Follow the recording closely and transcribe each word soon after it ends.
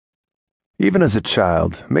Even as a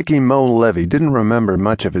child, Mickey Mo Levy didn't remember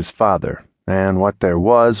much of his father, and what there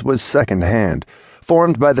was second-hand,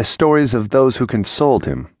 formed by the stories of those who consoled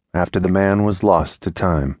him after the man was lost to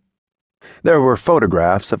time. There were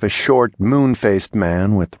photographs of a short, moon-faced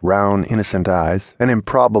man with round, innocent eyes, an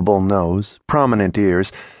improbable nose, prominent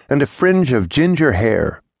ears, and a fringe of ginger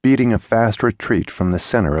hair beating a fast retreat from the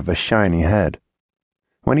center of a shiny head.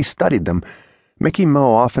 When he studied them, Mickey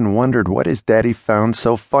Mo often wondered what his daddy found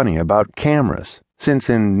so funny about cameras, since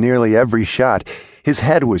in nearly every shot, his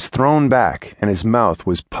head was thrown back and his mouth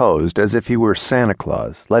was posed as if he were Santa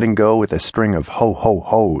Claus, letting go with a string of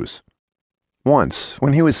ho-ho-hos. Once,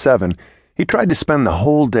 when he was 7, he tried to spend the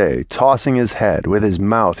whole day tossing his head with his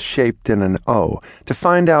mouth shaped in an O to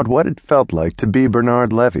find out what it felt like to be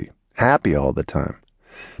Bernard Levy, happy all the time.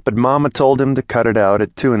 But Mama told him to cut it out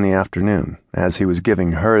at 2 in the afternoon, as he was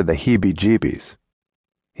giving her the heebie-jeebies.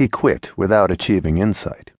 He quit without achieving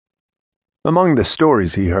insight. Among the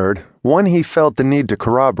stories he heard, one he felt the need to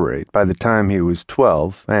corroborate by the time he was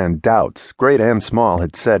 12, and doubts, great and small,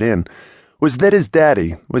 had set in, was that his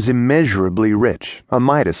daddy was immeasurably rich, a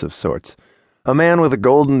Midas of sorts, a man with a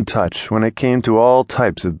golden touch when it came to all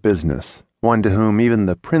types of business, one to whom even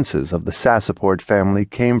the princes of the Sassaport family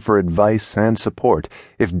came for advice and support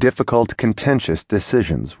if difficult, contentious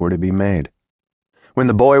decisions were to be made. When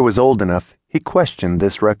the boy was old enough, he questioned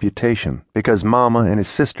this reputation because Mama and his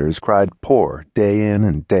sisters cried poor day in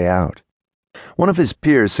and day out. One of his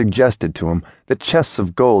peers suggested to him that chests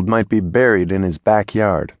of gold might be buried in his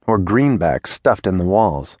backyard or greenbacks stuffed in the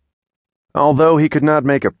walls. Although he could not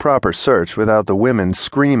make a proper search without the women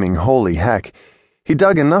screaming holy heck, he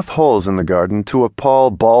dug enough holes in the garden to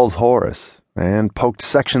appall Bald Horace and poked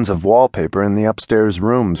sections of wallpaper in the upstairs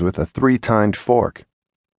rooms with a 3-tined fork.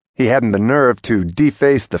 He hadn't the nerve to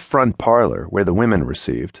deface the front parlor where the women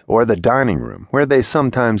received, or the dining room where they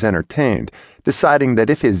sometimes entertained, deciding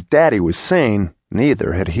that if his daddy was sane,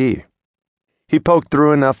 neither had he. He poked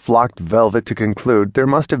through enough flocked velvet to conclude there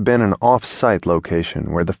must have been an off-site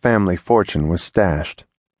location where the family fortune was stashed.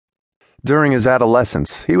 During his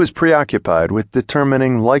adolescence, he was preoccupied with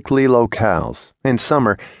determining likely locales. In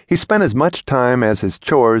summer, he spent as much time as his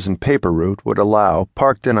chores and paper route would allow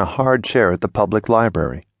parked in a hard chair at the public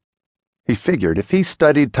library. He figured if he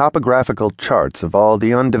studied topographical charts of all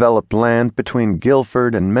the undeveloped land between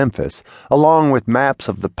Guilford and Memphis, along with maps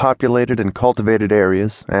of the populated and cultivated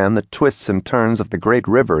areas and the twists and turns of the great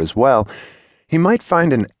river as well, he might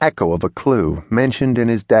find an echo of a clue mentioned in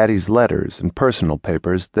his daddy's letters and personal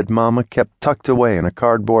papers that Mama kept tucked away in a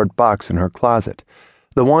cardboard box in her closet,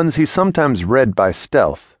 the ones he sometimes read by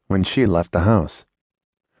stealth when she left the house.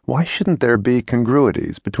 Why shouldn't there be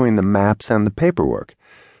congruities between the maps and the paperwork?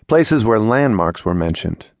 Places where landmarks were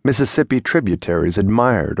mentioned, Mississippi tributaries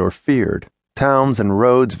admired or feared, towns and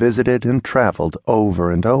roads visited and traveled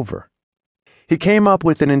over and over. He came up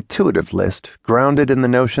with an intuitive list grounded in the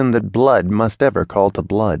notion that blood must ever call to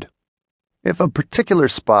blood. If a particular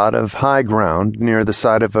spot of high ground near the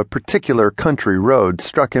side of a particular country road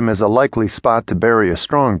struck him as a likely spot to bury a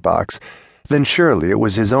strongbox, then surely it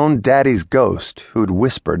was his own daddy's ghost who'd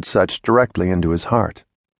whispered such directly into his heart.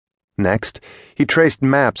 Next, he traced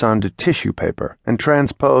maps onto tissue paper and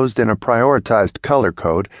transposed in a prioritized color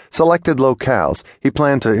code selected locales he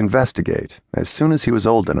planned to investigate as soon as he was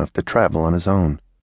old enough to travel on his own.